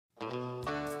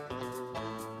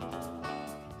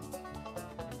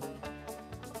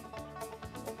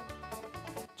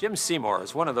Jim Seymour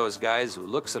is one of those guys who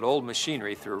looks at old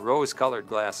machinery through rose-colored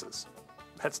glasses.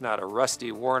 That's not a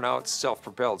rusty, worn-out,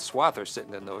 self-propelled swather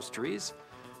sitting in those trees.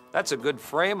 That's a good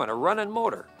frame and a running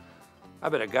motor. I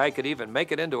bet a guy could even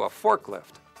make it into a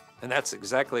forklift. And that's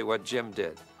exactly what Jim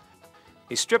did.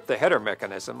 He stripped the header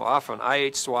mechanism off an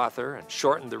IH swather and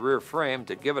shortened the rear frame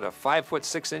to give it a 5-foot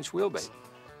 6-inch wheelbase.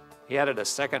 He added a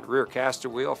second rear caster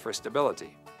wheel for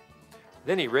stability.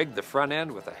 Then he rigged the front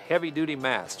end with a heavy-duty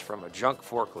mast from a junk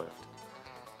forklift.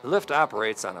 The lift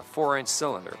operates on a 4-inch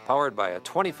cylinder powered by a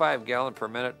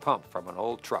 25-gallon-per-minute pump from an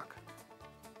old truck.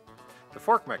 The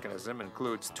fork mechanism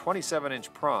includes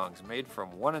 27-inch prongs made from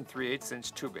 1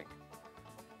 3/8-inch tubing.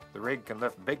 The rig can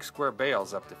lift big square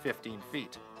bales up to 15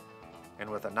 feet. And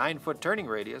with a 9-foot turning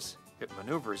radius, it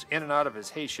maneuvers in and out of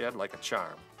his hay shed like a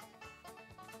charm.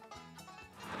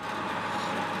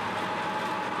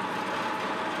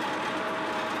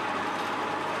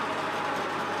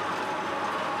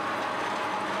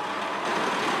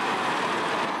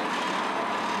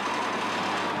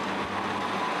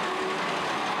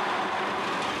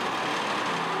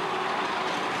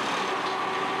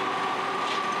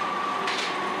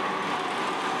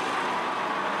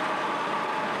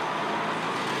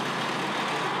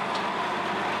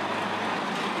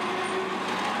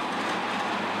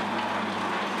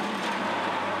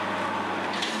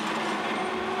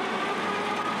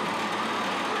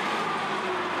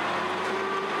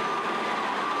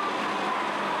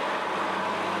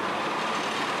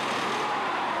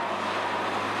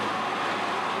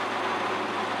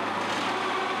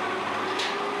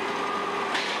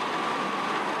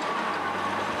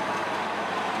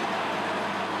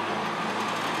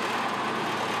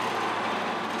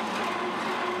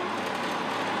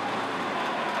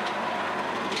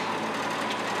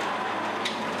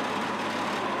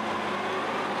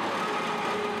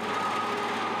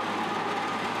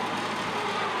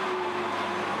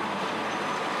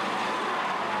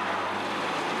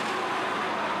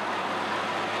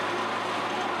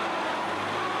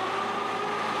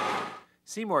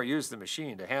 Seymour used the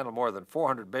machine to handle more than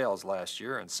 400 bales last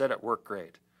year and said it worked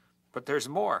great. But there's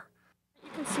more. You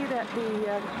can see that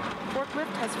the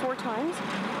forklift has 4 tines.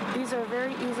 These are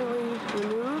very easily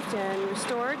removed and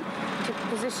restored to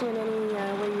position in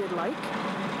any way you'd like.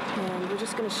 And we're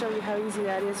just going to show you how easy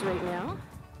that is right now.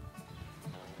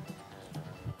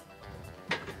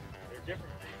 They're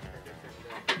different for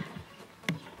different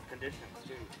conditions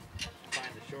too. I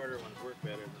find the shorter ones work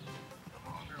better than the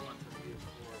longer ones that we use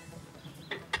before.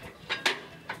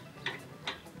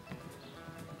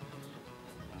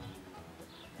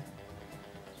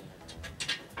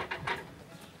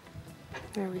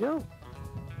 There we go.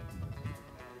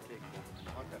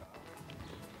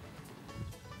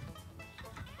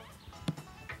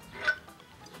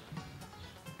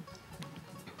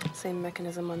 Same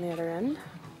mechanism on the other end.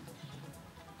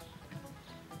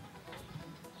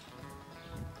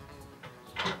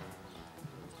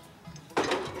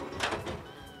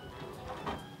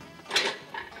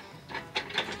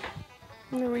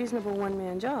 And a reasonable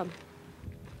one-man job.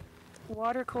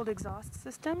 Water-cooled exhaust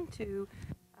system to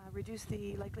reduce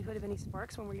the likelihood of any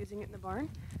sparks when we're using it in the barn.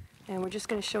 And we're just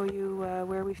going to show you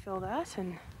where we fill that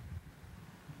and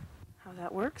how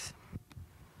that works.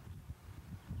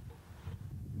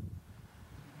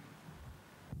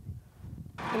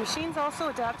 The machine's also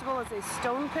adaptable as a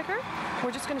stone picker.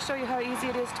 We're just going to show you how easy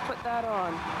it is to put that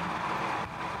on.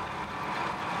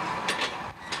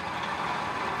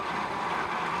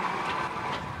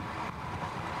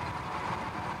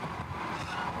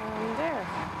 And there.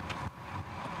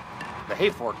 The hay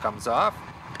fork comes off,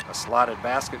 a slotted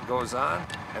basket goes on,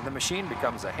 and the machine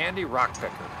becomes a handy rock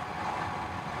picker.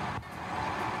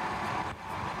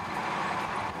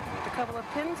 With a couple of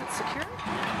pins, it's secure.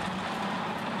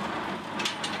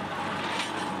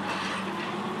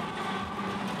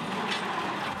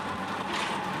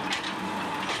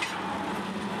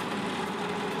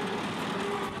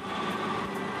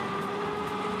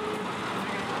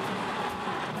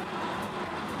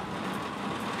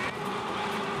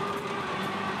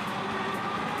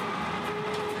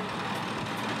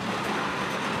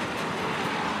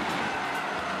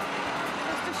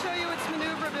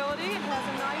 Maneuverability. It has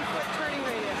a 9-foot turning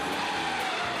radius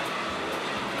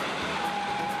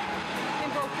in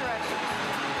both directions.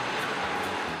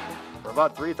 For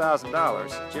about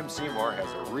 $3,000, Jim Seymour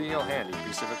has a real handy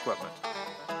piece of equipment.